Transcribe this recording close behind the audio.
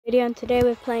video, and today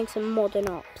we're playing some Modern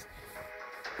Ops.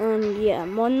 And yeah,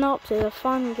 Modern Ops is a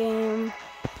fun game,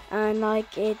 and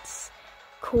like it's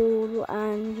cool,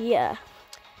 and yeah.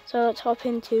 So let's hop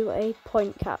into a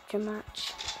point capture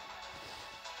match.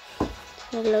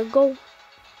 Let's go.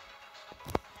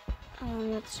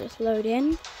 And let's just load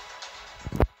in.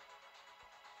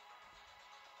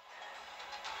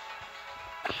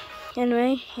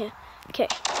 Anyway, yeah. Okay.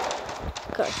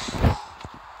 Go.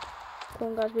 Come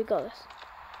on, guys, we got this.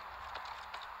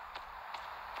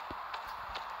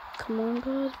 Come on,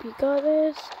 guys, we got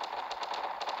this.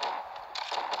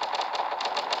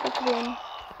 Again.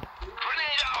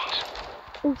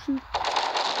 Oh shoot.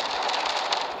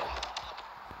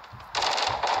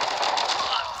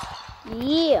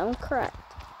 Yeah, I'm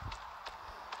cracked.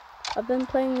 I've been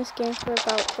playing this game for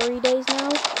about 3 days now.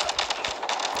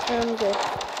 And I'm good.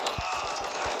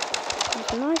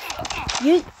 That's a knife.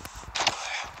 Yeah.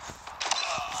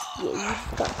 Yeah, you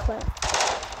just got clapped.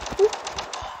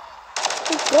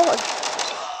 Oh god.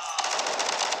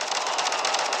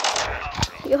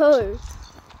 Yo.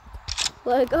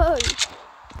 Let go.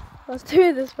 Let's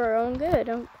do this, bro. I'm good.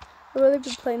 I've really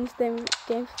been playing this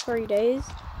game for 3 days.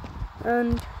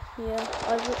 And yeah,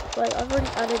 I've already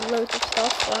added loads of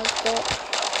stuff. I've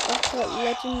got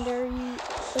legendary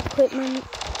equipment,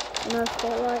 and I've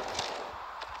got like,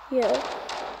 yeah,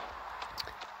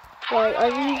 like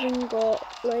I've even got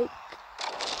like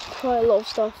quite a lot of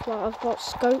stuff. Like I've got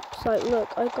scopes. Like look,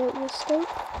 I got this scope.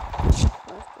 Let's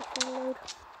just reload.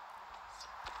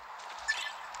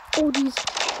 All these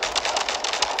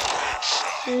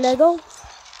Lego.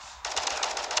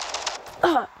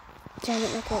 Ah, damn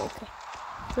it. Okay.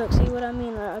 Look, see what I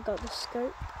mean? Like, I got the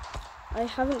scope. I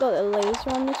haven't got the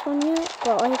laser on this one yet,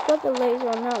 but I've got the laser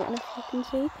on that one, if you can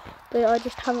see. But I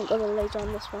just haven't got the laser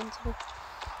on this one, so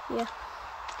yeah.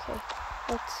 Okay,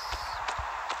 let's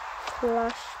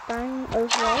flashbang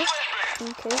over there.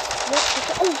 Okay,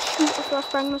 oh shoot, I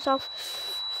flashbanged myself.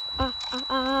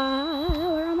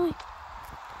 Where am I?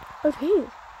 Oh,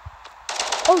 here.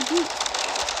 Oh, dude.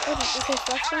 Okay,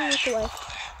 flashbang this away.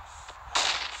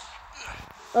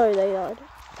 Oh, they died.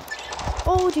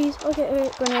 Oh, jeez.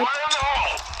 Okay, grenade.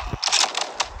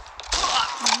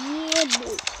 Yeah,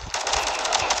 boy.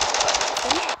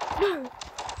 No.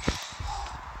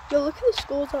 Yo, look at the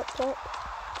scores up top.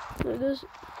 Look, there's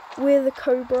we're the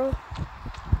Cobra.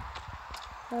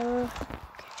 Okay.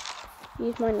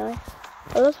 Use my knife.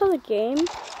 I love how the game,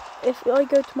 if I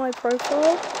go to my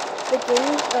profile, the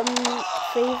game,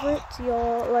 favorites,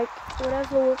 your, like,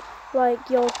 whatever, like,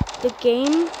 the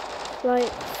game,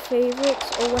 like,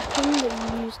 favorites or weapon that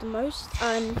you use the most.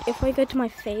 And if I go to my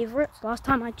favorites, last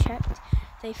time I checked,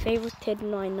 they favorited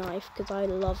my knife, because I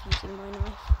love using my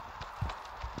knife.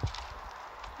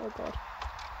 Oh god.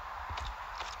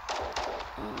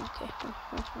 Okay,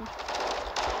 nice one.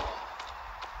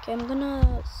 Okay, I'm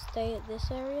gonna stay at this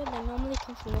area. They normally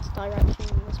come from this direction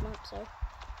on this map, so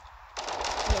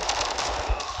yeah.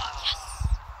 Yes!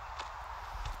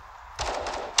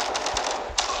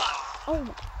 Oh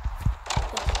my.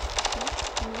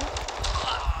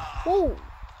 Whoa!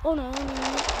 Oh no.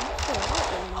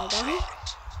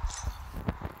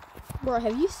 Bro,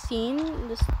 have you seen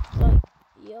this? Like,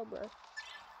 yeah, bro.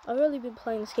 I've really been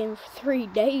playing this game for 3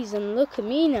 days, and look at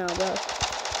me now, bro.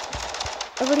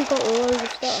 I've already got loads of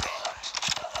stuff.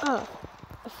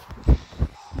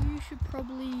 You should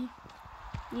probably,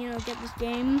 get this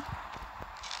game,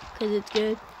 because it's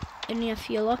good. And if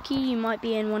you're lucky, you might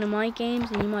be in one of my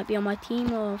games, and you might be on my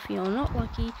team, or if you're not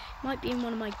lucky, you might be in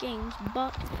one of my games,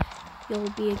 but you'll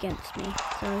be against me.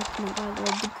 So, come on guys,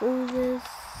 let's go this.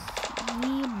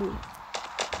 Yeah, boy.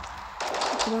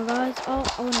 Come on guys. Oh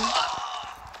no.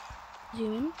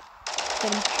 Zoom in.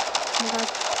 Get him. Come on guys.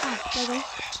 There we go.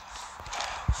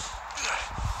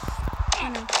 Oh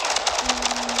no.